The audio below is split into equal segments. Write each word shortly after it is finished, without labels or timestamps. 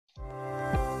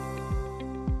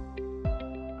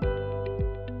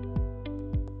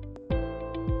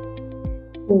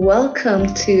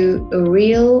Welcome to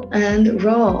Real and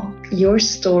Raw. Your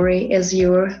story is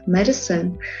your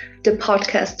medicine, the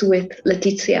podcast with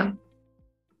Letizia.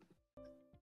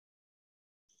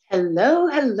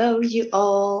 Hello, you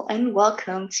all, and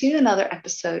welcome to another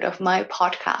episode of my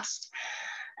podcast.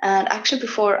 And actually,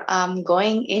 before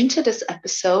going into this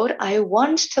episode, I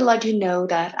want to let you know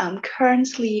that I'm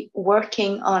currently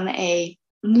working on a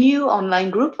new online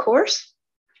group course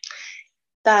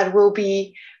that will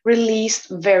be released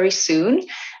very soon.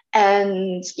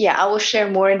 And yeah, I will share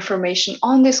more information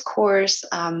on this course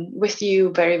with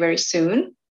you very, very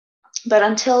soon. But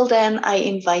until then, I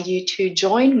invite you to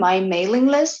join my mailing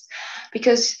list,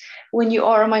 because when you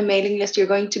are on my mailing list, you're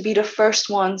going to be the first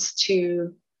ones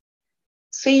to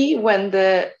see when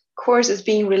the course is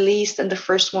being released and the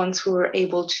first ones who are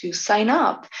able to sign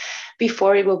up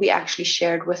before it will be actually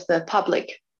shared with the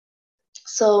public.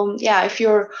 So yeah, if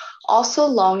you're also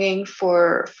longing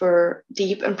for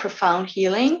deep and profound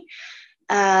healing,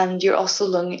 and you're also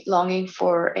longing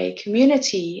for a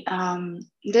community,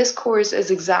 this course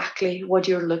is exactly what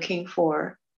you're looking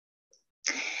for.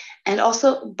 And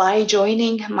also, by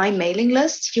joining my mailing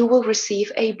list, you will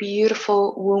receive a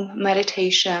beautiful womb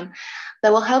meditation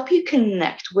that will help you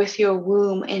connect with your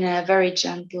womb in a very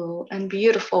gentle and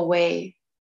beautiful way.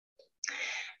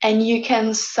 And you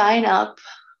can sign up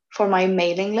for my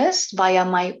mailing list via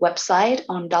my website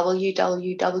on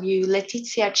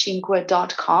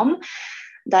www.letiziacinque.com.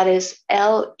 That is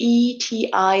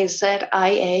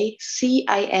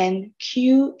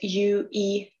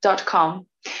LETIZIACINQUE.com.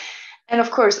 And of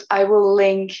course, I will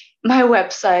link my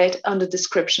website on the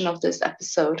description of this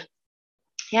episode.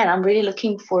 Yeah, and I'm really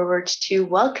looking forward to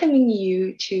welcoming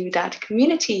you to that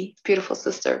community, beautiful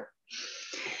sister.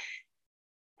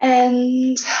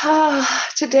 And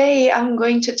today I'm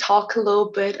going to talk a little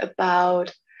bit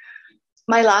about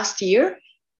my last year.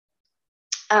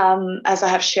 As I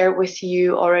have shared with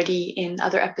you already in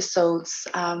other episodes,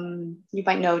 you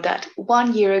might know that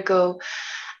 1 year ago,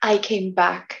 I came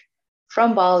back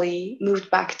from Bali, moved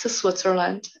back to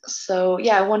Switzerland. So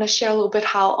yeah, I want to share a little bit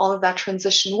how all of that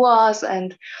transition was.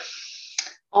 And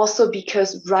also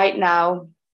because right now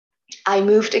I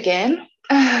moved again.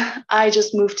 I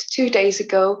just moved 2 days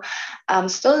ago. I'm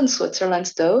still in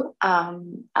Switzerland though.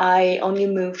 I only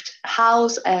moved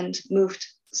house and moved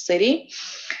city.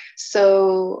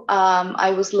 So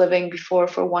I was living before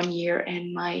for 1 year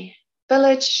in my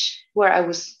village where I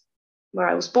was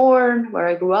born, where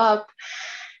I grew up.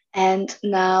 And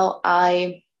now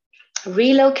I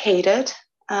relocated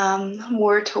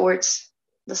more towards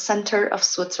the center of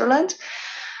Switzerland.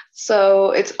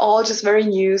 So it's all just very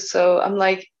new. So I'm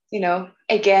like,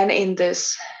 again in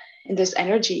this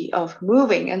energy of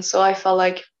moving. And so I felt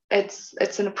like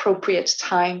it's an appropriate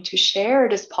time to share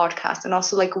this podcast, and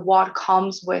also like what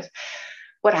comes with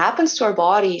what happens to our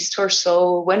bodies, to our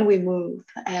soul when we move.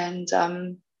 And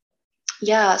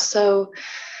so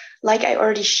like I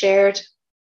already shared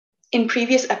in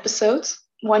previous episodes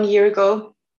 1 year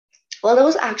ago, well, it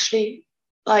was actually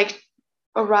like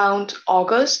around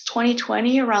August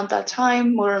 2020, around that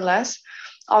time, more or less,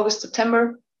 August,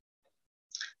 September,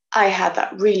 I had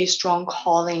that really strong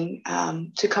calling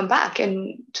to come back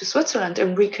and to Switzerland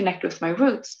and reconnect with my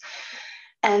roots.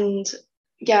 And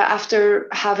yeah, after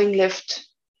having lived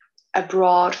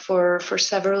abroad for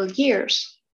several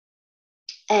years.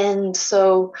 And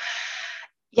so,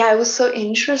 yeah, it was so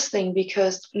interesting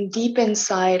because deep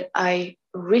inside, I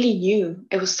really knew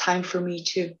it was time for me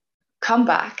to come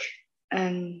back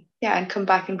and come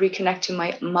back and reconnect to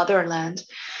my motherland.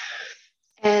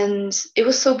 And it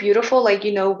was so beautiful. Like,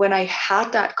 when I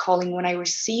had that calling, when I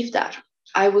received that,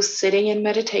 I was sitting in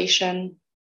meditation,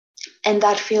 and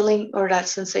that feeling or that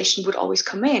sensation would always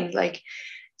come in, like,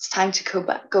 it's time to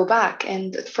go back.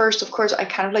 And at first, of course, I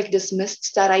kind of like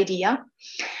dismissed that idea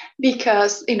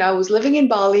because, I was living in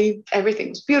Bali, everything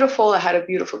was beautiful. I had a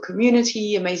beautiful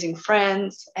community, amazing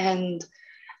friends, and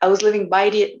I was living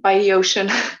by the ocean.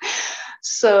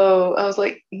 So I was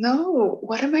like, no,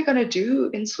 what am I going to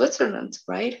do in Switzerland,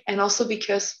 right? And also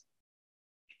because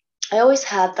I always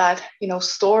had that,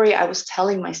 story I was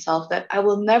telling myself that I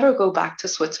will never go back to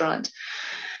Switzerland.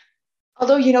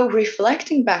 Although,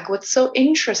 reflecting back, what's so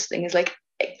interesting is like,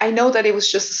 I know that it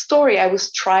was just a story. I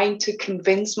was trying to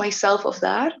convince myself of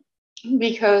that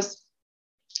because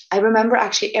I remember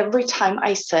actually every time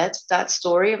I said that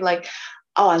story of like,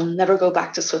 oh, I'll never go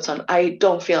back to Switzerland, I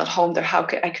don't feel at home there,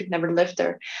 I could never live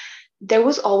there. There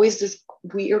was always this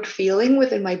weird feeling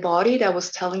within my body that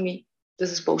was telling me,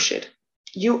 this is bullshit.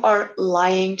 You are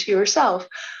lying to yourself.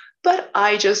 But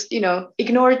I just,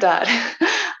 ignored that.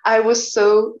 I was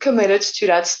so committed to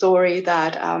that story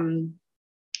that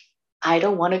I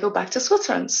don't want to go back to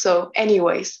Switzerland. So,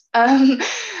 anyways,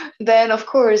 then of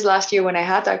course, last year when I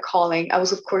had that calling, I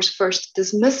was of course first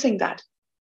dismissing that.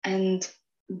 And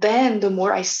then the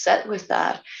more I sat with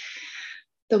that,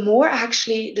 the more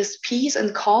actually this peace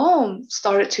and calm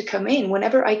started to come in.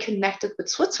 Whenever I connected with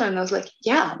Switzerland, I was like,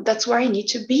 yeah, that's where I need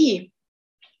to be.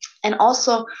 And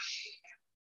also,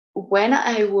 when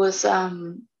I was,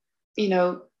 you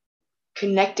know,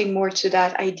 connecting more to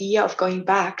that idea of going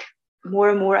back, more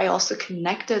and more I also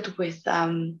connected with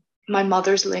my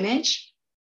mother's lineage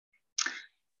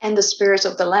and the spirits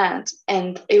of the land.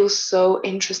 And it was so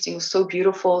interesting, it was so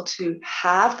beautiful to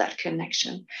have that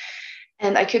connection.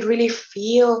 And I could really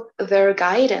feel their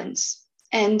guidance.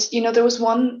 And, there was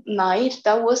one night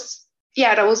that was,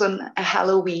 that was on a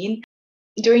Halloween.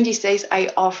 During these days,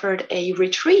 I offered a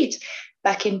retreat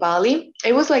back in Bali.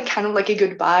 It was like kind of like a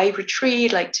goodbye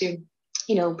retreat, like to,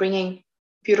 bringing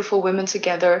beautiful women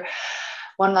together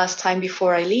one last time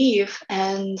before I leave.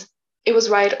 And it was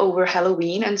right over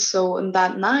Halloween. And so on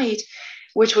that night,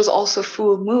 which was also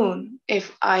full moon,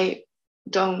 if I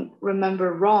don't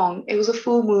remember wrong, it was a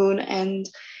full moon, and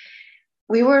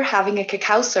we were having a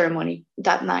cacao ceremony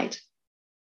that night.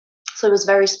 So it was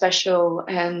very special,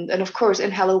 and of course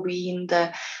in Halloween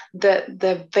the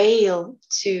veil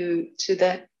to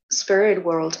the spirit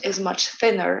world is much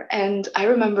thinner. And I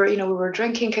remember, we were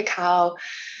drinking cacao,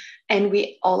 and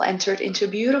we all entered into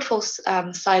beautiful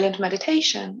silent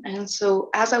meditation. And so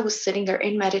as I was sitting there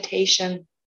in meditation,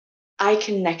 I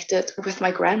connected with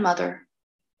my grandmother,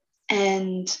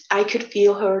 and I could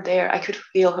feel her there. I could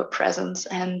feel her presence,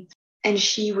 and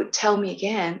she would tell me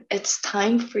again, it's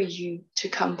time for you to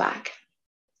come back,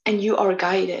 and you are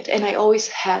guided. And I always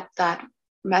had that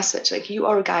message, like, you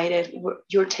are guided,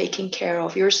 you're taken care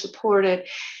of, you're supported,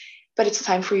 but it's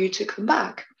time for you to come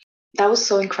back. That was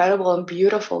so incredible and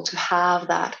beautiful to have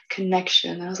that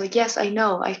connection. And I was like, yes, I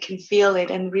know, I can feel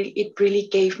it. And it really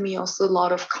gave me also a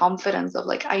lot of confidence of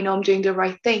like, I know I'm doing the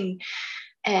right thing.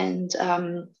 And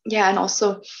and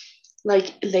also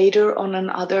like later on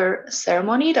another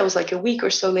ceremony that was like a week or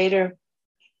so later,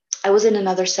 I was in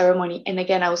another ceremony, and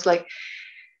again I was like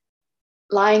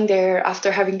lying there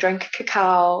after having drank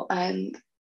cacao, and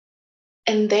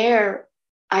there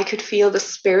I could feel the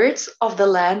spirits of the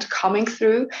land coming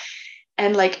through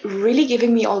and like really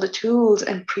giving me all the tools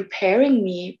and preparing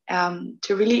me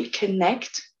to really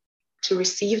connect, to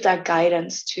receive that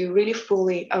guidance, to really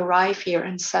fully arrive here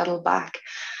and settle back.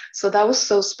 So that was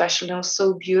so special, and it was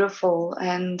so beautiful.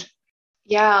 And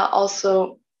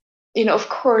also, of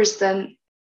course, then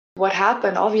what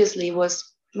happened obviously was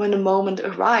when the moment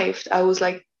arrived, I was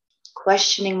like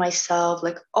questioning myself,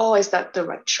 like, oh, is that the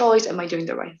right choice? Am I doing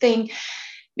the right thing?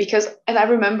 And I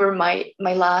remember my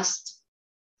last,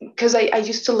 because I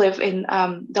used to live in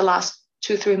the last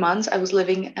 2-3 months, I was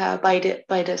living by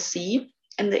the sea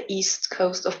in the east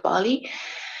coast of Bali.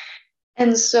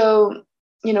 And so,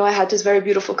 I had this very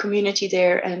beautiful community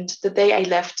there. And the day I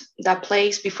left that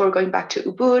place before going back to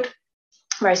Ubud,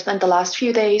 where I spent the last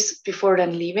few days before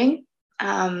then leaving,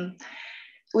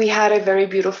 we had a very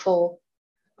beautiful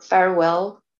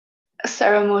farewell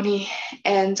ceremony.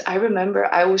 And I remember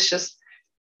I was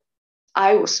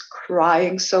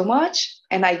crying so much,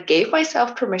 and I gave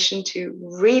myself permission to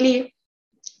really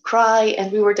cry.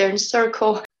 And we were there in a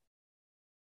circle.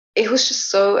 It was just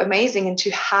so amazing. And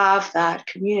to have that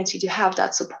community, to have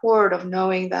that support of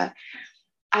knowing that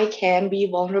I can be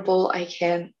vulnerable, I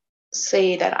can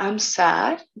say that I'm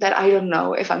sad, that I don't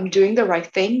know if I'm doing the right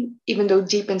thing, even though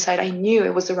deep inside I knew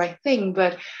it was the right thing,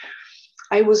 but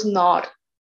I was not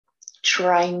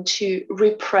trying to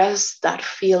repress that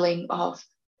feeling of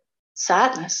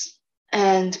sadness.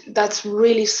 And that's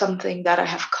really something that I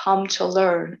have come to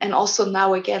learn. And also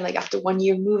now again, like after 1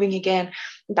 year moving again,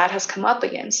 that has come up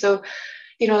again. So,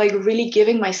 like really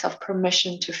giving myself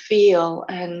permission to feel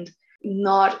and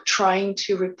not trying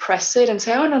to repress it and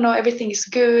say, oh, no, everything is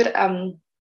good.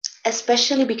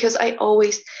 Especially because I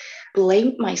always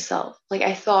blamed myself. Like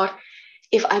I thought,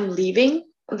 if I'm leaving,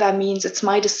 that means it's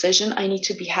my decision. I need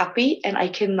to be happy, and I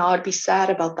cannot be sad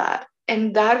about that.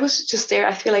 And that was just there.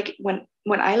 I feel like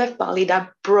when I left Bali,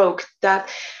 that broke that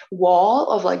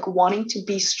wall of like wanting to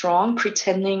be strong,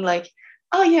 pretending like,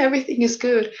 oh yeah, everything is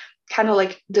good, kind of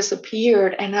like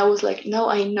disappeared. And I was like, no,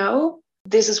 I know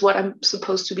this is what I'm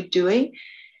supposed to be doing,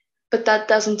 but that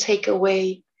doesn't take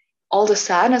away all the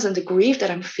sadness and the grief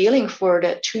that I'm feeling for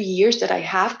the 2 years that I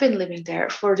have been living there,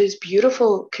 for these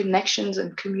beautiful connections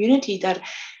and community that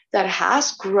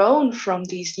has grown from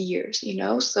these years,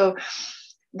 So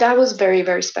that was very,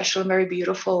 very special and very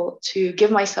beautiful to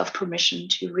give myself permission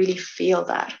to really feel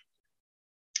that.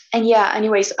 And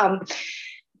anyways,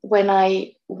 when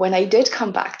I did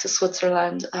come back to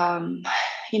Switzerland,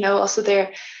 also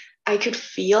there, I could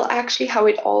feel actually how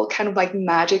it all kind of like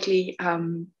magically,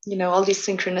 all these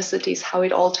synchronicities, how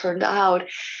it all turned out.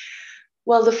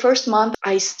 Well, the first month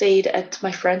I stayed at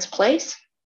my friend's place.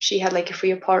 She had like a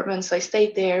free apartment, so I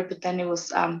stayed there. But then it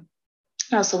was,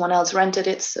 someone else rented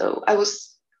it, so I was,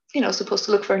 supposed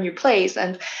to look for a new place.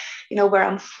 And where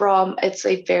I'm from, it's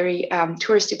a very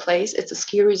touristy place. It's a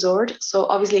ski resort, so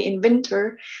obviously in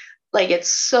winter, like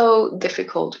it's so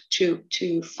difficult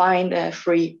to find a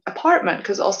free apartment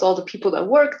because also all the people that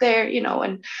work there,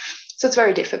 and so it's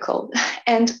very difficult.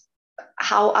 And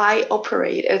how I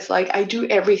operate is like I do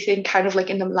everything kind of like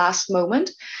in the last moment.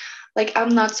 Like I'm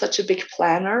not such a big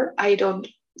planner. I don't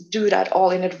do that all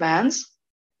in advance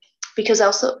because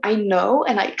also I know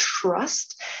and I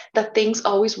trust that things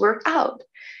always work out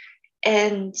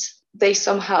and they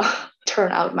somehow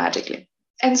turn out magically.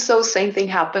 And so same thing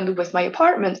happened with my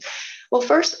apartment. Well,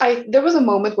 first there was a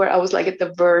moment where I was like at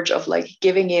the verge of like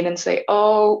giving in and say,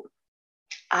 oh,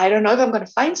 I don't know if I'm going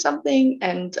to find something.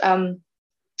 And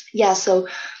so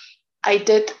I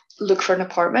did look for an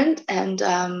apartment, and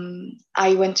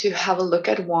I went to have a look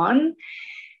at one,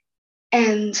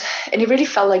 and it really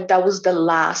felt like that was the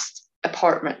last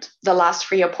apartment, the last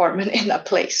free apartment in that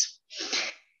place.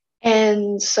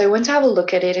 And so I went to have a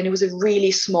look at it, and it was a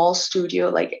really small studio.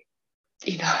 Like,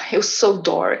 it was so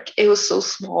dark, it was so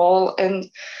small, and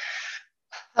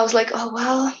I was like, oh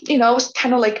well, I was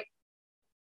kind of like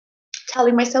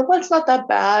telling myself, well, it's not that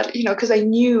bad, because I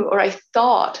knew, or I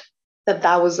thought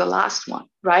that was the last one,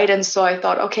 right? And so I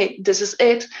thought, okay, this is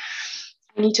it.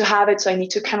 I need to have it, so I need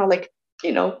to kind of like,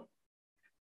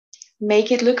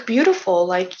 make it look beautiful,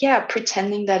 like, yeah,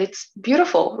 pretending that it's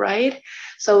beautiful, right?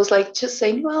 So I was like just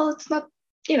saying, well, it's not,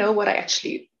 what I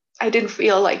didn't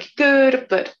feel like good,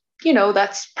 but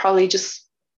that's probably just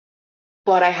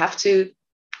what I have to,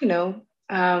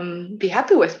 be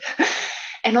happy with.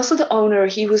 And also the owner,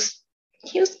 he was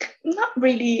not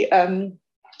really,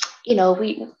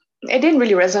 we it didn't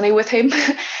really resonate with him,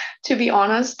 to be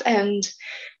honest. And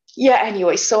yeah,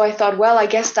 anyway, so I thought, well, I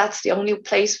guess that's the only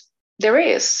place there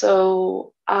is.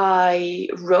 So I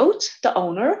wrote the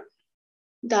owner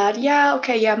that, yeah,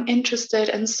 okay, yeah, I'm interested.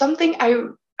 And something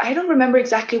I don't remember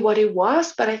exactly what it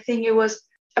was, but I think it was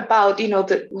about,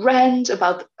 the rent,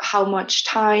 about how much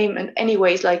time. And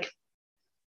anyways, like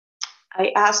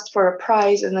I asked for a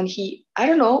price, and then I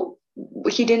don't know,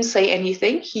 he didn't say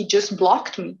anything. He just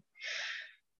blocked me.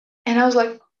 And I was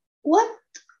like, what?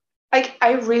 Like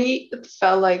I really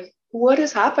felt like, what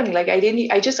is happening? Like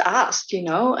I just asked,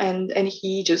 and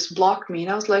he just blocked me.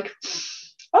 And I was like,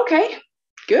 okay,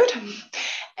 good.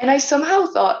 And I somehow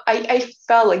thought, I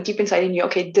felt like deep inside I knew,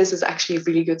 okay, this is actually a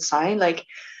really good sign. Like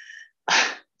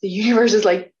the universe is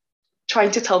like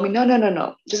trying to tell me, no, no, no,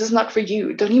 no, this is not for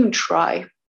you. Don't even try.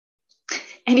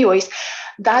 Anyways,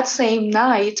 that same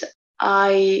night,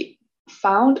 I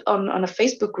found on a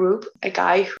Facebook group a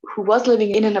guy who was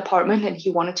living in an apartment and he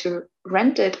wanted to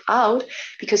rent it out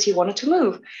because he wanted to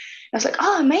move. And I was like,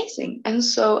 oh, amazing. And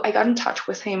so I got in touch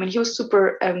with him, and he was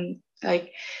super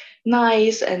like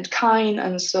nice and kind.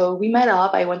 And so we met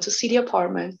up. I went to see the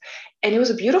apartment, and it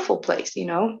was a beautiful place,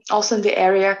 also in the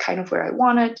area kind of where I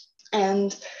wanted.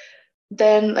 And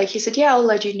then like he said, yeah, I'll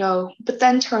let you know. But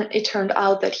then it turned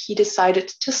out that he decided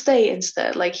to stay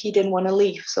instead. Like he didn't want to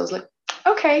leave. So I was like,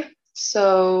 okay.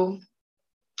 So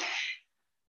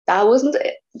that wasn't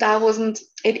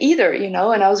it either,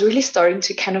 and I was really starting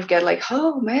to kind of get like,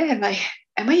 oh man,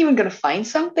 am I even gonna find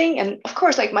something? And of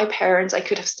course, like my parents, I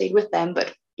could have stayed with them,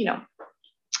 but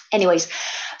anyways,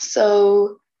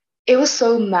 so it was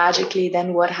so magically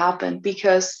then what happened,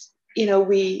 because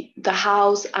the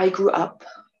house I grew up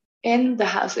in, the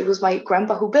house, it was my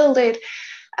grandpa who built it.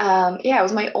 It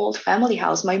was my old family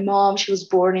house. My mom, she was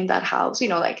born in that house,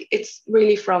 like it's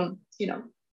really from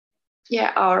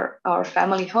our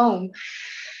family home.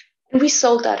 And we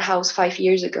sold that house 5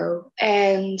 years ago.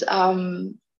 And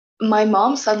my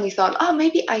mom suddenly thought, oh,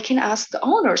 maybe I can ask the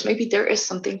owners, maybe there is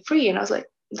something free. And I was like,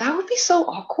 that would be so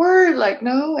awkward, like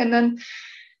no. And then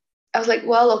I was like,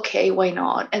 well, okay, why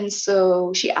not? And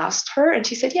so she asked her, and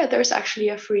she said, yeah, there's actually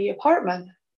a free apartment.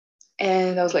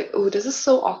 And I was like, oh, this is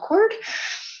so awkward.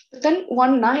 But then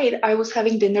one night I was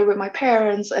having dinner with my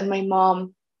parents, and my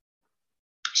mom,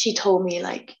 she told me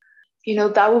like,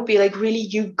 that would be like really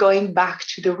you going back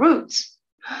to the roots.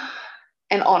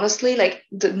 And honestly, like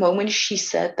the moment she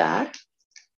said that,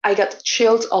 I got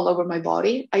chills all over my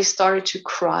body. I started to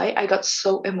cry. I got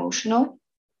so emotional.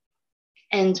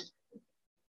 And,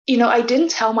 I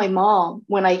didn't tell my mom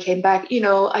when I came back,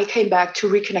 I came back to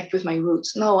reconnect with my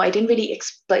roots. No, I didn't really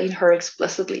explain her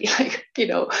explicitly. Like,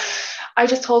 I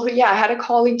just told her, yeah, I had a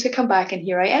calling to come back and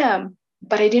here I am.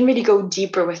 But I didn't really go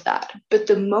deeper with that. But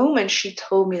the moment she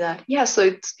told me that, yeah,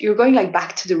 so you're going like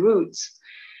back to the roots,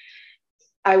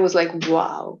 I was like,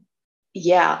 wow,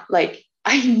 yeah, like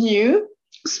I knew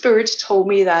spirit told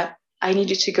me that I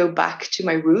needed to go back to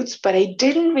my roots, but I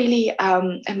didn't really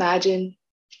imagine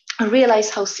or realize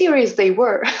how serious they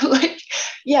were. Like,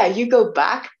 yeah, you go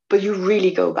back, but you really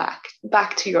go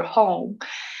back to your home.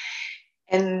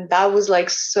 And that was like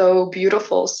so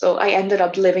beautiful. So I ended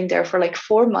up living there for like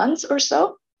 4 months or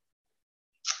so.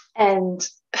 And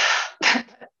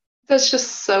that's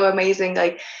just so amazing.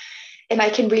 Like, and I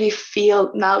can really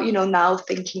feel now, now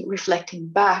thinking, reflecting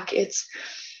back, it's,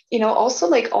 also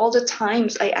like all the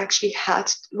times I actually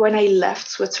had when I left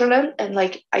Switzerland and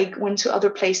like I went to other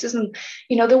places. And,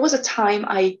 there was a time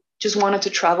I just wanted to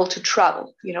travel,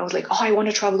 like, oh, I want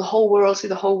to travel the whole world, see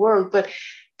the whole world. But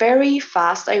very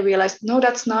fast, I realized, no,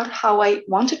 that's not how I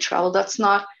want to travel. That's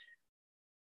not,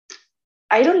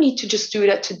 I don't need to just do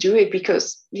that to do it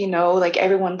because, like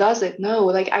everyone does it. No,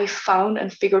 like I found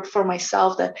and figured for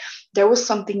myself that there was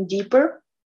something deeper,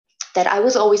 that I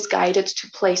was always guided to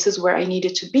places where I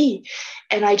needed to be.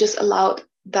 And I just allowed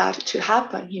that to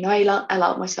happen. I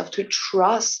allowed myself to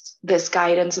trust this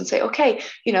guidance and say, okay,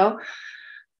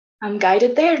 I'm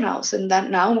guided there now. So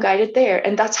that now I'm guided there.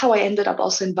 And that's how I ended up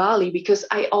also in Bali, because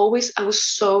I was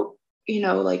so,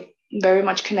 like very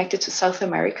much connected to South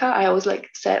America. I always like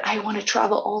said, I want to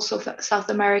travel also South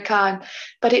America.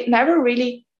 But it never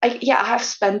really, I have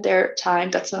spent there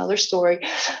time. That's another story.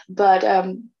 But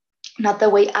not the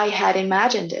way I had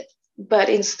imagined it. But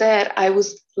instead, I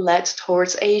was led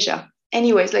towards Asia.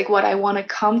 Anyways, like what I want to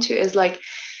come to is like,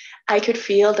 I could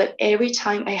feel that every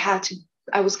time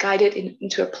I was guided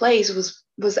into a place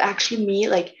was actually me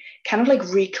like kind of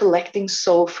like recollecting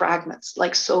soul fragments,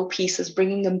 like soul pieces,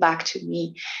 bringing them back to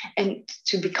me and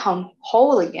to become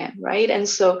whole again, right? And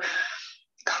so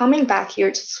coming back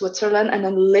here to Switzerland and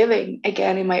then living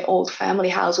again in my old family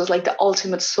house was like the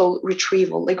ultimate soul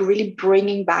retrieval, like really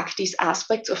bringing back these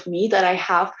aspects of me that I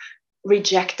have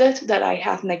rejected, that I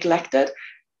have neglected,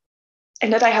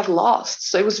 and that I have lost.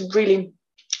 So it was really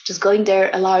just going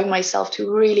there, allowing myself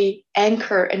to really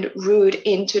anchor and root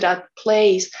into that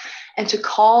place and to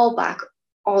call back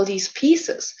all these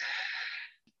pieces.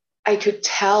 I could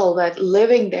tell that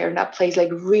living there in that place like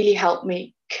really helped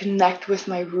me connect with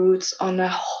my roots on a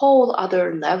whole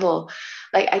other level.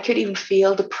 Like I could even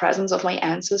feel the presence of my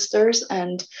ancestors,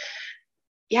 and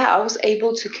yeah, I was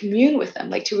able to commune with them,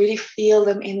 like to really feel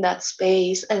them in that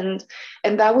space. And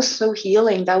that was so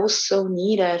healing. That was so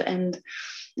needed. And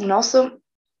also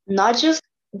not just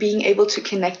being able to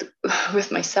connect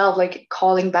with myself, like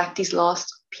calling back these lost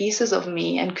pieces of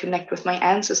me and connect with my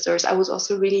ancestors. I was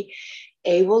also really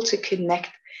able to connect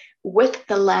with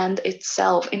the land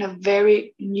itself in a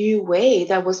very new way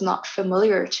that was not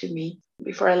familiar to me.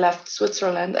 Before I left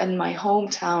Switzerland and my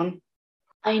hometown,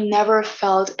 I never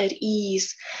felt at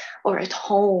ease or at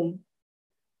home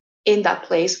in that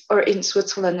place or in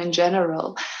Switzerland in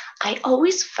general. I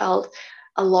always felt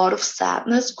a lot of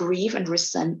sadness, grief, and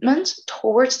resentment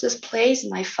towards this place.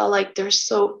 And I felt like there's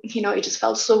so, it just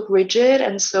felt so rigid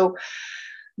and so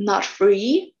not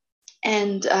free.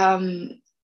 And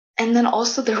then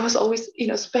also there was always,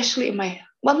 especially in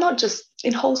not just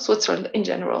in whole Switzerland in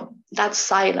general, that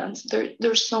silence.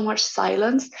 There's so much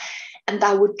silence, and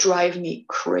that would drive me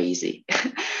crazy.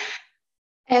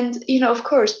 And, of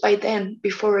course, by then,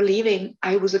 before leaving,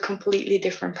 I was a completely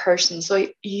different person. So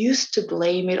I used to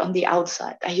blame it on the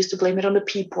outside. I used to blame it on the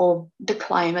people, the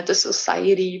climate, the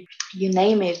society, you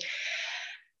name it.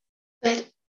 But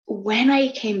when I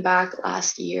came back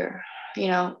last year,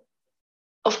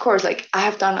 of course, like I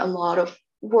have done a lot of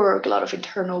work, a lot of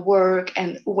internal work,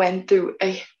 and went through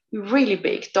a really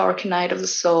big dark night of the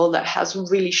soul that has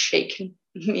really shaken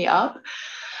me up.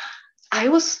 I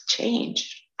was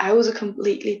changed. I was a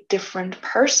completely different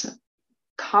person.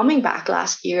 Coming back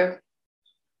last year,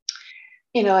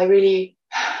 I really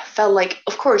felt like,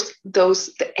 of course,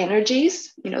 the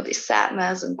energies, the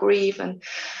sadness and grief and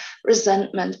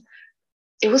resentment,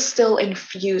 it was still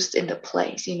infused in the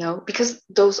place, because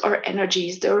those are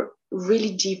energies, they're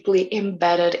really deeply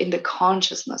embedded in the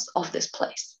consciousness of this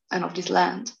place and of this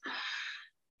land.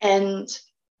 And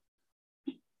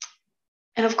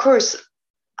of course,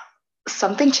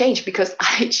 something changed because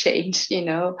I changed,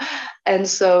 and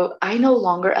so I no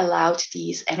longer allowed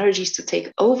these energies to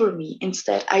take over me.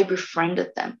 Instead, I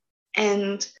befriended them.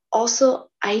 And also,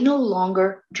 I no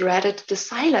longer dreaded the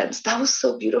silence. That was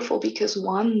so beautiful because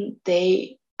one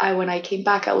day when I came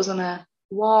back, I was on a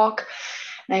walk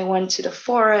and I went to the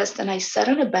forest and I sat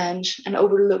on a bench and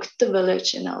overlooked the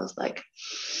village. And I was like,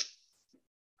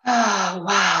 oh,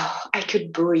 wow, I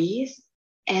could breathe.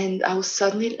 And I was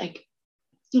suddenly like,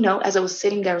 as I was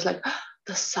sitting there, I was like,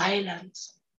 the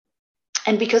silence.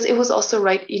 And because it was also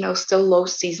right, still low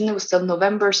season, it was still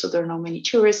November, so there are not many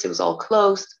tourists, it was all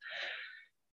closed.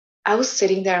 I was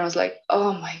sitting there and I was like,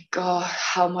 oh my God,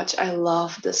 how much I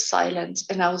love the silence.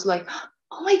 And I was like,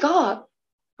 oh my God,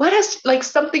 what has like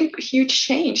something huge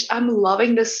changed? I'm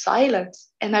loving this silence.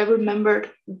 And I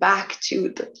remembered back to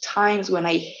the times when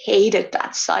I hated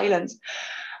that silence.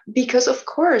 Because, of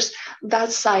course,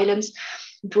 that silence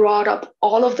brought up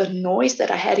all of the noise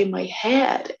that I had in my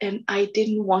head. And I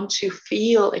didn't want to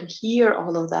feel and hear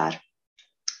all of that.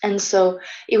 And so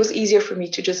it was easier for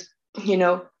me to just,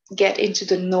 get into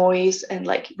the noise and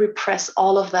like repress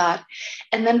all of that.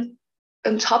 And then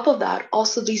on top of that,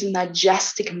 also these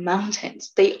majestic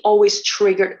mountains, they always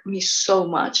triggered me so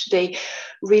much. They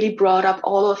really brought up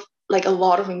all of like a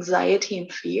lot of anxiety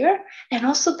and fear. And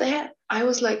also that I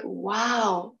was like,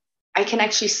 wow, I can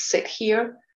actually sit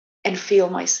here and feel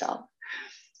myself.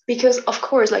 Because of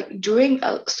course, like doing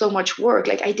so much work,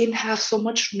 like I didn't have so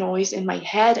much noise in my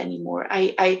head anymore.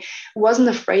 I wasn't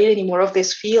afraid anymore of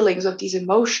these feelings, of these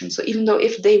emotions. So even though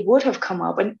if they would have come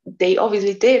up, and they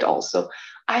obviously did also,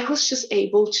 I was just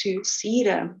able to see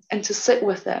them and to sit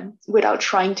with them without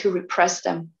trying to repress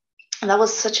them. And that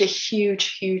was such a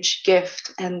huge, huge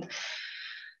gift. And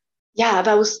yeah,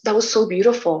 that was so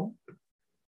beautiful.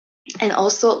 And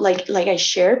also like I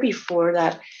shared before,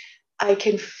 that I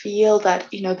can feel that,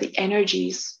 the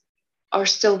energies are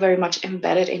still very much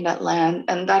embedded in that land.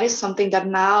 And that is something that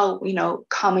now,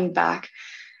 coming back,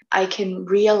 I can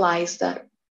realize that,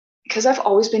 because I've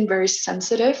always been very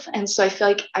sensitive. And so I feel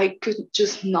like I could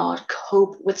just not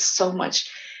cope with so much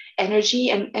energy.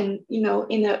 And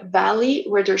in a valley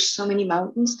where there's so many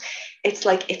mountains, it's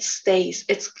like it stays.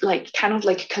 It's like kind of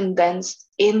like condensed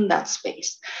in that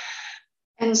space.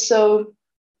 And so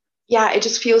yeah, it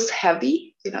just feels heavy.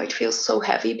 It feels so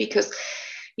heavy because,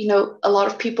 a lot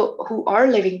of people who are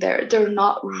living there, they're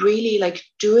not really like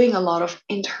doing a lot of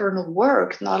internal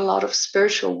work, not a lot of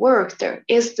spiritual work. There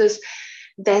is this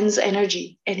dense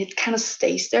energy and it kind of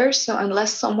stays there. So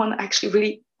unless someone actually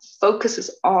really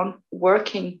focuses on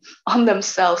working on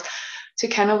themselves to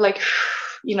kind of like,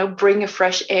 bring a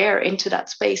fresh air into that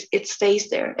space, it stays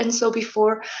there. And so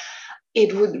before,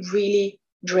 it would really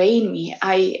drain me.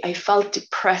 I felt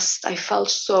depressed. I felt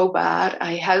so bad.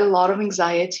 I had a lot of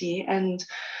anxiety and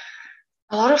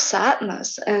a lot of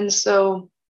sadness. And so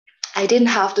I didn't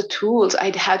have the tools.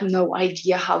 I had no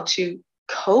idea how to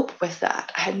cope with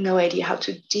that. I had no idea how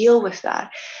to deal with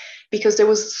that, because there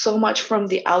was so much from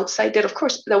the outside that, of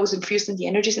course, that was infused in the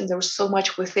energies, and there was so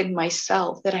much within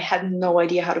myself that I had no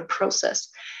idea how to process.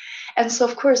 And so,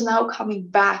 of course, now coming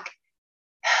back,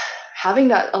 having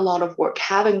that a lot of work,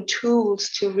 having tools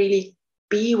to really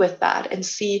be with that and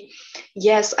see,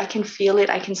 yes, I can feel it,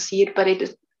 I can see it, but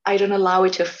I don't allow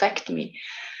it to affect me.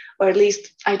 Or at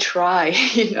least I try,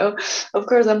 Of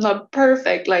course, I'm not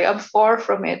perfect, like I'm far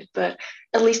from it, but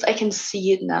at least I can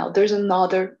see it now. There's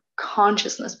another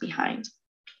consciousness behind,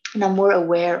 and I'm more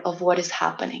aware of what is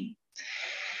happening.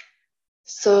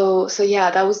 So yeah,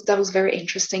 that was very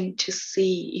interesting to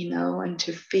see, and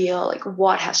to feel like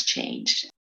what has changed.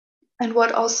 And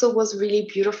what also was really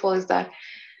beautiful is that,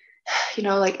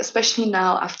 like especially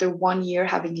now after 1 year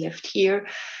having lived here,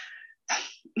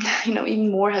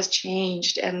 even more has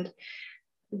changed. And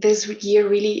this year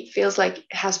really feels like it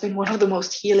has been one of the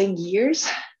most healing years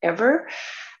ever,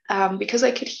 because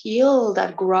I could heal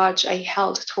that grudge I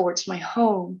held towards my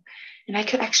home, and I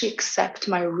could actually accept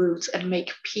my roots and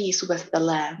make peace with the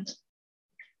land.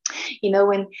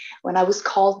 When I was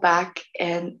called back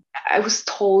and I was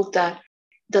told that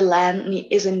the land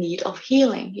is in need of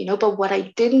healing, but what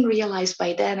I didn't realize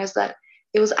by then is that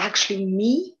it was actually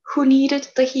me who needed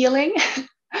the healing.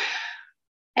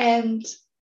 And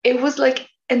it was like,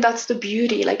 and that's the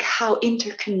beauty, like how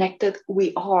interconnected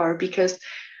we are, because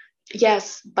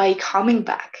yes, by coming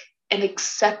back and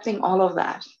accepting all of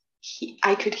that,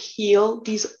 I could heal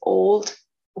these old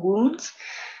wounds,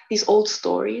 these old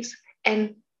stories.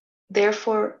 And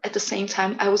therefore, at the same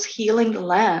time, I was healing the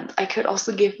land. I could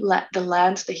also give the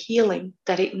land the healing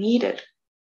that it needed.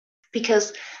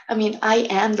 Because, I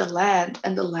am the land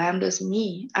and the land is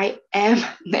me. I am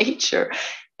nature.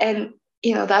 And,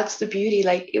 that's the beauty.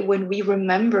 Like when we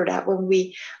remember that, when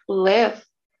we live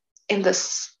in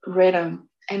this rhythm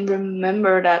and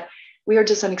remember that we are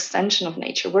just an extension of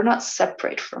nature, we're not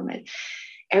separate from it.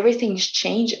 everything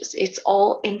changes. It's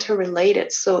all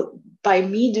interrelated. So by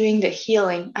me doing the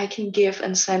healing, I can give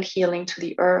and send healing to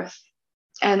the earth.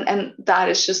 And that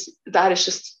is just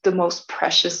the most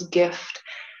precious gift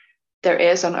there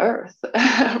is on earth,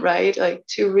 right? Like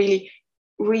to really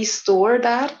restore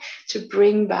that, to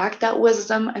bring back that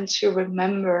wisdom and to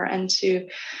remember and to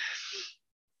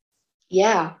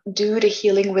do the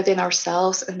healing within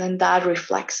ourselves, and then that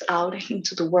reflects out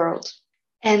into the world.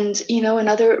 And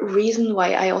another reason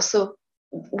why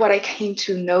what I came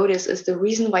to notice is the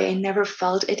reason why I never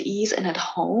felt at ease and at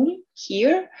home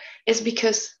here is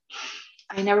because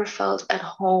I never felt at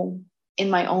home in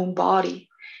my own body.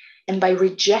 And by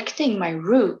rejecting my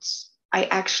roots, I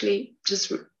actually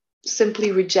just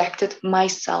simply rejected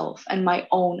myself and my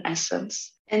own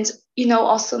essence. And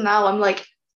also now I'm like,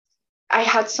 I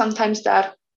had sometimes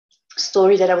that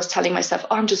story that I was telling myself,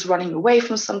 oh, I'm just running away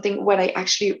from something. When I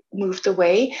actually moved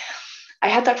away, I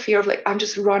had that fear of like, I'm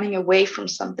just running away from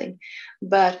something.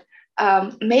 But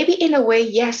maybe in a way,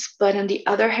 yes. But on the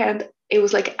other hand, it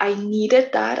was like I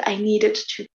needed that. I needed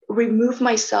to remove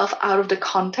myself out of the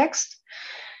context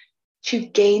to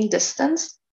gain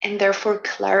distance and therefore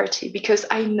clarity, because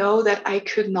I know that I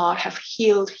could not have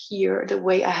healed here the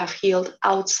way I have healed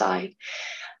outside.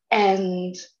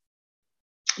 And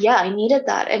I needed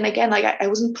that. And again, like I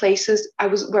was in places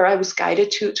where I was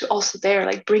guided to also there,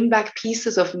 like bring back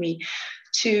pieces of me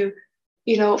to,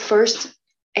 first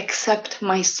accept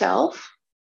myself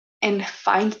and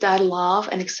find that love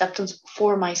and acceptance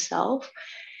for myself,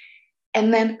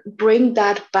 and then bring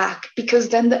that back, because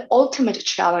then the ultimate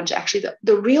challenge, actually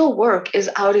the real work is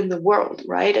out in the world,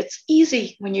 right? It's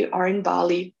easy when you are in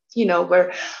Bali,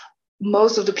 where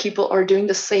most of the people are doing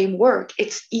the same work.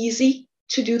 It's easy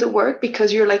to do the work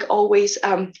because you're like always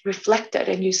reflected,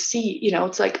 and you see,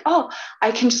 it's like, oh,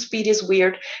 I can just be this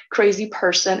weird, crazy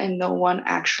person and no one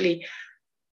actually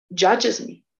judges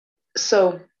me.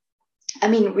 So, I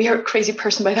mean, we are a crazy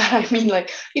person by that. I mean,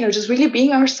 like, just really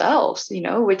being ourselves,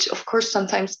 which of course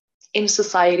sometimes in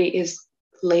society is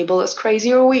labeled as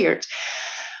crazy or weird.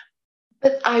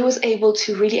 But I was able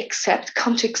to really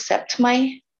come to accept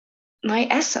my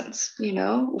essence,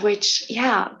 which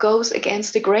goes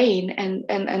against the grain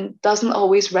and doesn't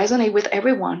always resonate with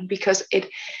everyone, because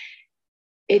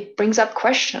it brings up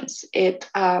questions. It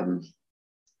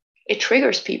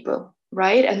triggers people,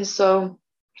 right? And so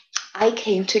I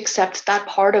came to accept that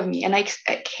part of me, and I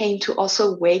came to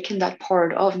also awaken that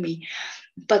part of me.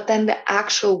 But then the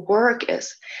actual work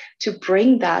is to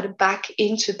bring that back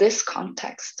into this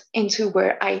context, into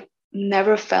where I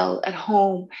never felt at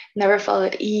home, never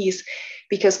felt at ease,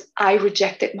 because I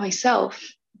rejected myself.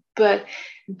 But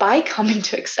by coming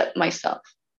to accept myself,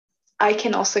 I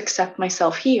can also accept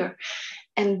myself here.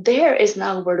 And there is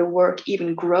now where the work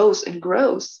even grows and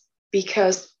grows,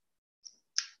 because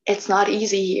it's not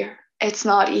easy here. It's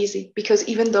not easy, because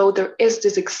even though there is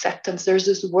this acceptance, there's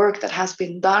this work that has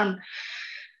been done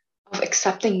of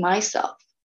accepting myself,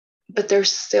 but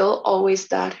there's still always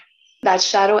that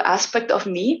shadow aspect of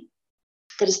me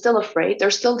that is still afraid.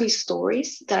 There's still these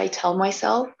stories that I tell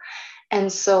myself.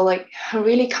 And so like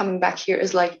really coming back here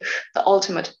is like the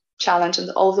ultimate challenge and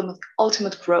the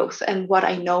ultimate growth, and what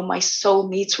I know my soul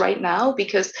needs right now,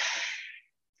 because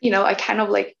I kind of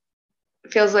like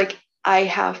feels like I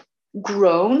have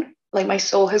grown, like my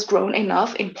soul has grown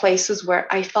enough in places where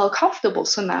I felt comfortable.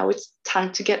 So now it's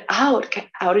time to get out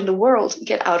in the world,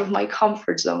 get out of my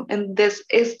comfort zone. And this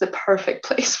is the perfect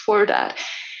place for that.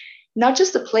 Not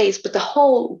just the place, but the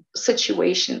whole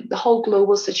situation, the whole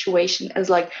global situation is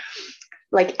like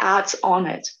adds on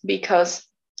it, because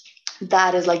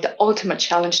that is like the ultimate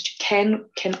challenge. Can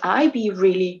I be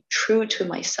really true to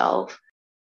myself,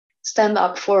 stand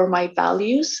up for my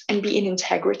values and be in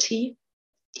integrity,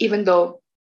 even though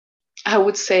I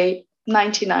would say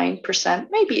 99%,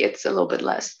 maybe it's a little bit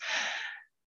less,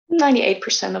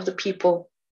 98% of the people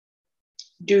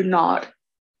do not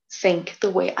think the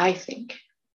way I think,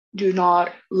 do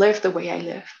not live the way I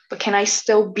live. But can I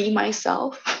still be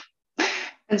myself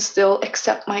and still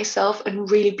accept myself and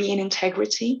really be in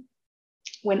integrity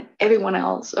when everyone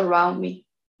else around me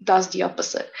does the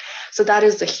opposite? So that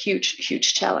is the huge,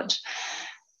 huge challenge.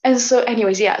 And so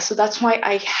anyways, so that's why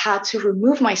I had to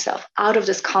remove myself out of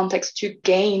this context to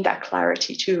gain that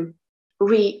clarity, to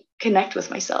reconnect with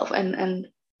myself and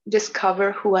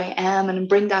discover who I am and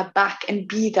bring that back and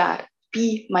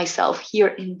be myself here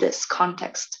in this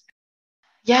context.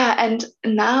 And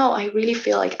now I really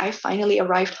feel like I finally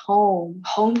arrived home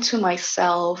to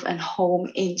myself and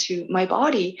home into my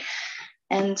body.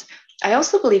 And I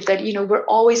also believe that, we're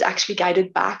always actually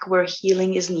guided back where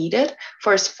healing is needed,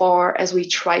 for as far as we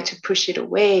try to push it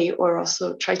away, or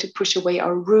also try to push away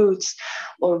our roots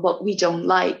or what we don't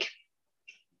like.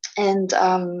 And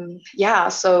yeah,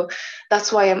 so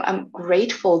that's why I'm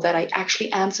grateful that I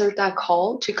actually answered that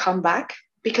call to come back,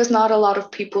 because not a lot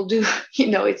of people do.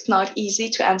 It's not easy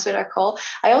to answer that call.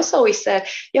 I also always said,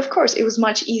 yeah, of course, it was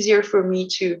much easier for me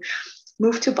to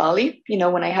move to Bali,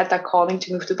 when I had that calling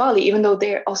to move to Bali, even though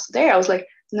I was like,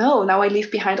 no, now I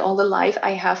leave behind all the life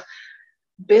I have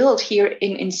built here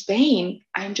in Spain.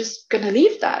 I'm just going to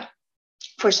leave that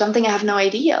for something I have no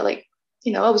idea. Like,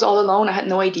 I was all alone. I had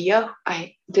no idea.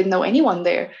 I didn't know anyone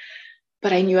there,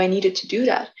 but I knew I needed to do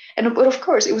that. But of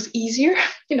course, it was easier,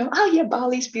 oh yeah,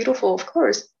 Bali's beautiful, of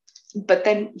course. But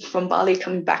then from Bali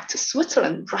coming back to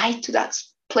Switzerland, right to that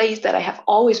place that I have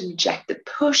always rejected,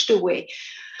 pushed away,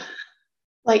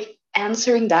 like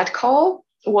answering that call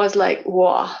was like,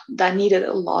 wow, that needed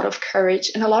a lot of courage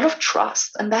and a lot of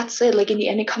trust. And that's it. Like in the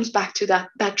end, it comes back to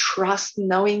that trust,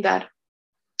 knowing that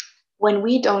when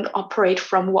we don't operate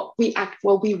from what we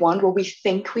want, what we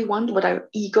think we want, what our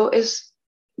ego is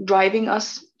driving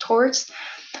us towards,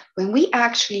 when we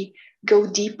actually go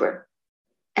deeper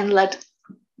and let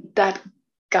that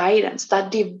guidance,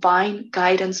 that divine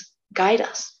guidance guide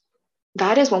us,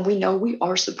 that is when we know we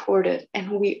are supported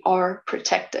and we are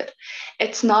protected.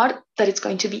 It's not that it's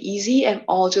going to be easy and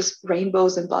all just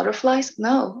rainbows and butterflies.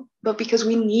 No, but because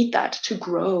we need that to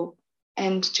grow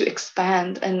and to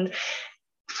expand, and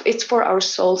it's for our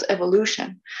soul's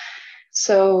evolution.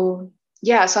 So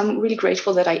yeah, so I'm really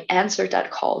grateful that I answered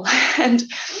that call. and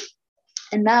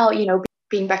now,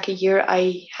 being back a year,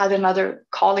 I had another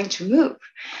calling to move.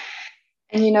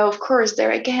 And, of course,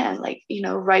 there again, like,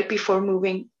 right before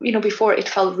moving, before it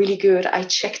felt really good, I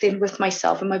checked in with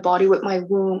myself and my body with my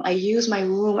womb. I use my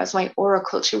womb as my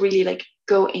oracle to really like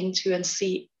go into and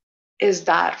see, is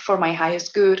that for my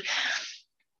highest good?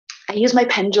 I use my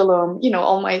pendulum,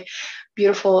 all my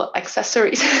beautiful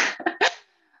accessories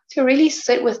to really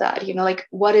sit with that, like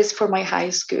what is for my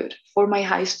highest good, for my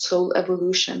highest soul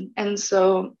evolution. And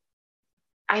so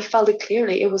I felt it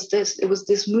clearly. It was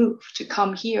this move to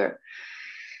come here.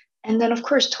 And then, of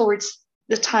course, towards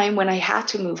the time when I had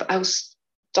to move, I was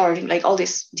starting like all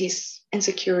these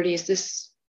insecurities, this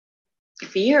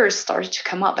fears started to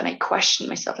come up, and I questioned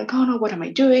myself, like, oh no, what am I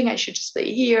doing? I should just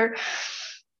stay here.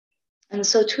 And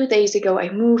so 2 days ago, I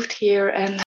moved here,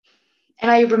 and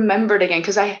I remembered again,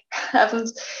 because I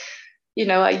haven't,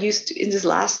 I used to, in this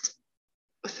last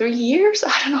 3 years,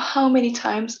 I don't know how many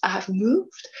times I have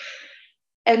moved.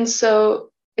 And so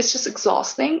it's just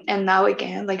exhausting. And now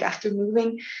again, like after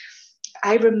moving,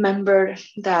 I remembered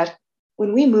that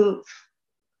when we move,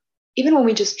 even when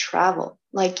we just travel,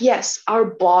 like, yes, our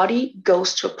body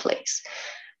goes to a place.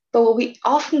 But what we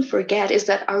often forget is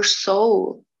that our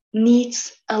soul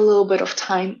needs a little bit of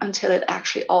time until it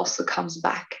actually also comes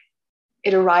back.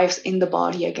 It arrives in the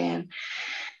body again.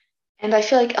 And I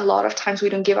feel like a lot of times we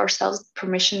don't give ourselves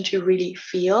permission to really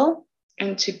feel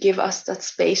and to give us that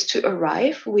space to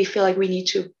arrive. We feel like we need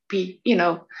to be,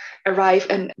 arrive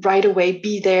and right away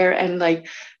be there and like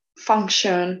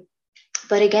function.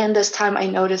 But again, this time I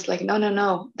noticed like,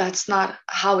 no, that's not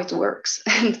how it works.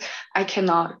 And I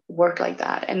cannot work like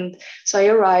that. And so I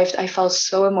arrived, I felt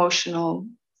so emotional.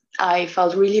 I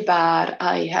felt really bad.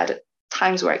 I had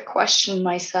times where I questioned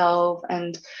myself,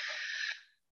 and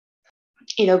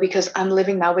because I'm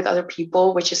living now with other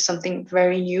people, which is something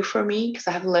very new for me because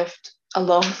I have lived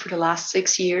alone for the last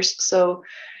 6 years. So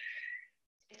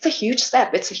it's a huge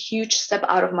step. It's a huge step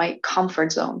out of my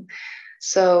comfort zone.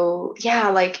 So yeah,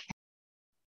 like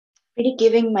really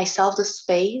giving myself the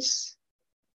space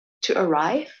to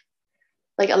arrive,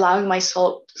 like allowing my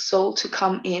soul to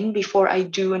come in before I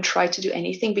do and try to do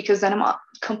anything, because then I'm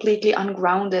completely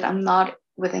ungrounded. I'm not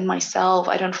within myself.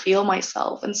 I don't feel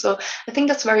myself. And so I think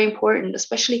that's very important,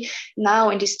 especially now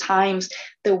in these times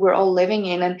that we're all living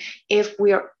in. And if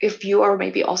you are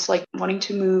maybe also like wanting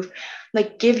to move,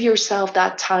 like give yourself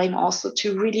that time also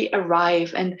to really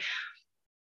arrive. And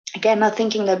again, not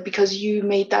thinking that because you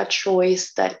made that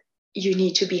choice that you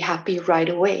need to be happy right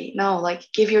away. No, like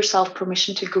give yourself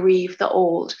permission to grieve the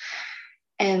old.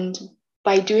 And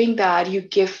by doing that, you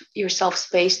give yourself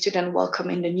space to then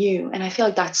welcome in the new. And I feel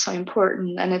like that's so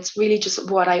important. And it's really just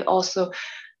what I also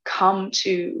come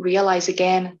to realize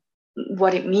again,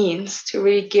 what it means to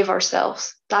really give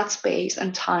ourselves that space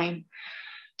and time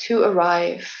to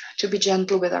arrive, to be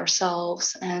gentle with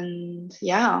ourselves. And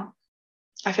yeah,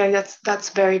 I feel like that's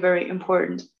very, very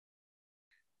important.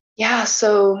 Yeah,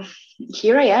 so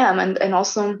here I am. And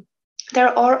also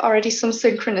there are already some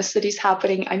synchronicities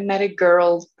happening. I met a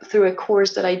girl through a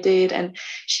course that I did, and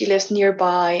she lives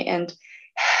nearby, and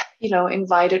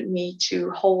invited me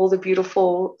to hold a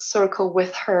beautiful circle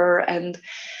with her. And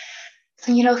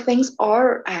so, things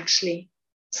are actually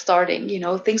starting,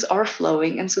 things are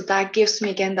flowing. And so that gives me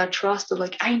again that trust of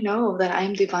like, I know that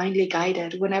I'm divinely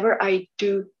guided whenever I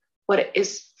do what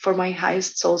is for my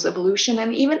highest soul's evolution.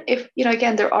 And even if,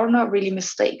 again, there are not really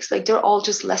mistakes, like they're all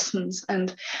just lessons.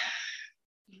 And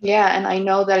yeah, and I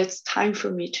know that it's time for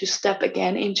me to step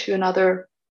again into another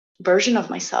version of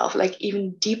myself, like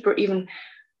even deeper, even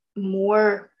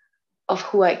more of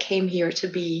who I came here to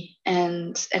be,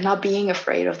 and not being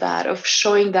afraid of that, of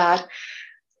showing that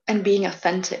and being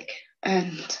authentic.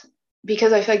 And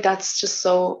because I feel like that's just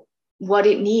so what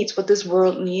it needs, what this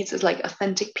world needs is like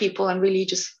authentic people, and really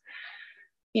just,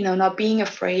 not being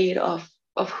afraid of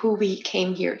who we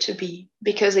came here to be,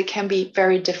 because it can be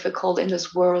very difficult in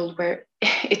this world where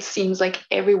it seems like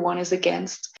everyone is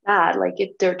against that, like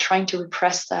they're trying to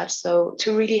repress that. So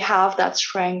to really have that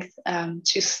strength,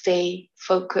 to stay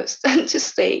focused and to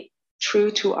stay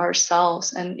true to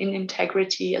ourselves and in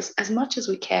integrity as much as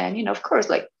we can, of course,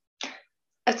 like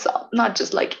it's not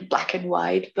just like black and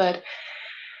white, but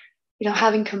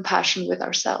having compassion with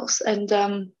ourselves.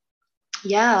 And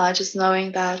yeah, just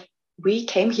knowing that we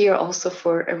came here also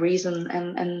for a reason,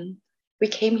 and we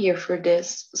came here for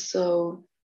this. So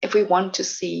if we want to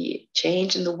see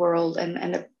change in the world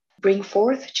and bring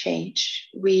forth change,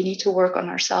 we need to work on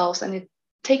ourselves, and it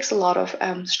takes a lot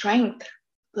of strength.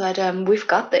 But we've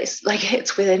got this, like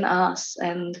it's within us.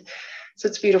 And so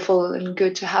it's beautiful and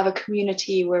good to have a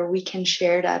community where we can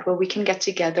share that, where we can get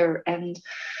together and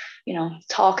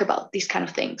talk about these kind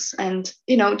of things. And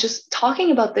just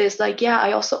talking about this, like, yeah,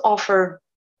 I also offer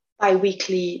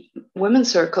bi-weekly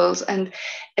women's circles, and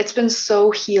it's been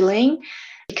so healing,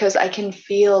 because I can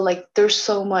feel like there's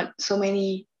so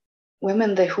many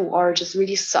women who are just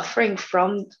really suffering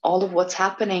from all of what's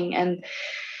happening. And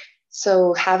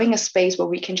so having a space where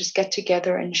we can just get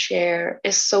together and share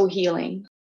is so healing.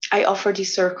 I offer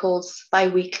these circles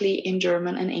bi-weekly in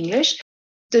German and English.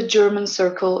 The German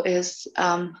circle is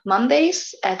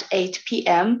Mondays at 8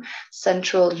 p.m.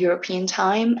 Central European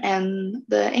Time, and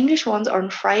the English ones are on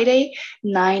Friday,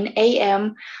 9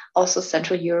 a.m., also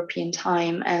Central European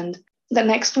Time. And the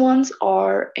next ones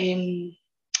are in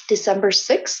December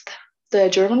 6th, the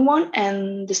German one,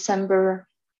 and December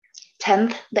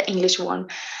 10th, the English one.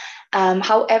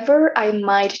 However, I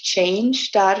might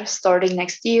change that starting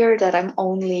next year, that I'm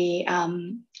only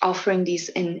offering these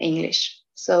in English.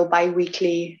 So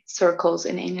bi-weekly circles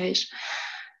in English.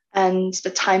 And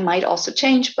the time might also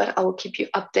change, but I will keep you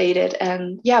updated.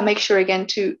 And yeah, make sure again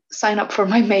to sign up for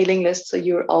my mailing list so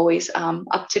you're always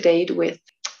up to date with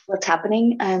what's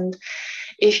happening. And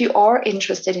if you are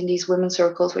interested in these women's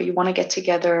circles where you want to get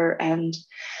together and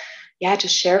yeah,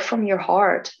 just share from your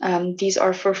heart, these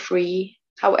are for free.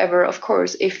 However, of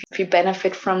course, if you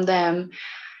benefit from them,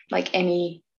 like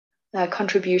any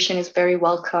contribution is very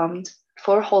welcomed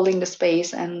for holding the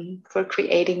space and for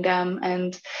creating them.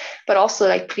 But also,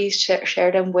 like, please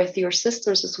share them with your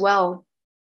sisters as well.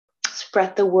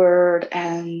 Spread the word.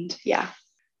 And yeah.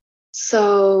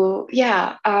 So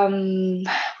yeah,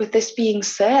 with this being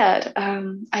said,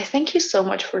 I thank you so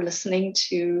much for listening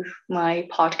to my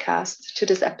podcast, to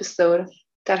this episode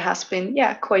that has been,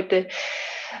 yeah, quite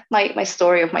my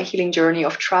story of my healing journey,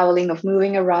 of traveling, of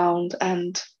moving around,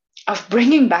 and of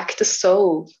bringing back the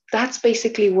soul. That's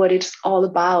basically what it's all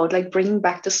about, like bringing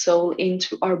back the soul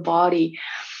into our body.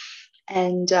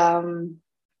 And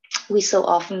we so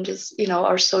often just,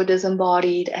 are so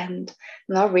disembodied and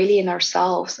not really in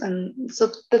ourselves. And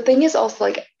so the thing is also,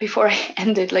 like, before I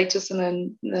end it, like just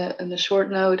in a short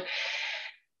note,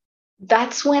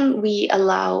 that's when we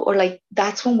allow, or like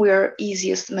that's when we're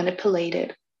easiest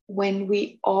manipulated, when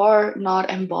we are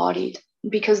not embodied,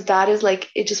 because that is like,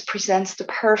 it just presents the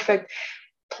perfect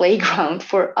playground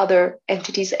for other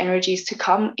entities, energies to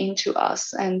come into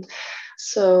us. And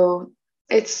so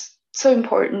it's so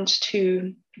important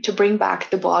to bring back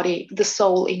the body, the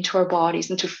soul into our bodies,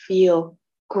 and to feel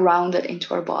grounded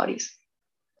into our bodies.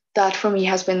 That for me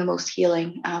has been the most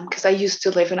healing, because I used to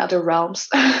live in other realms,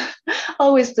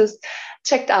 always just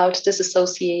checked out,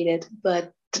 disassociated.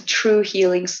 But the true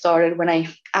healing started when I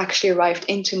actually arrived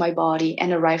into my body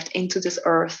and arrived into this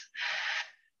earth,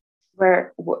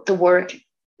 where the work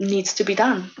needs to be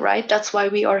done, right? That's why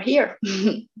we are here.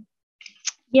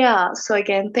 Yeah. So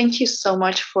again, thank you so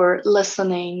much for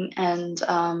listening, and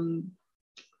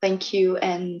thank you.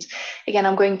 And again,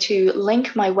 I'm going to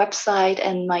link my website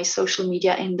and my social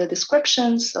media in the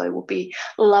description. So it will be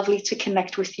lovely to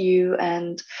connect with you.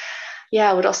 And yeah,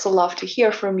 I would also love to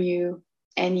hear from you.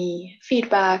 Any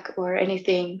feedback or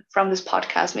anything from this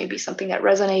podcast, maybe something that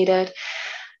resonated,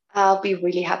 I'll be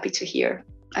really happy to hear.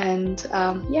 And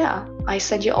yeah, I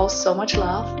send you all so much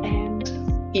love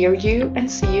and hear you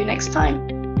and see you next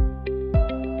time.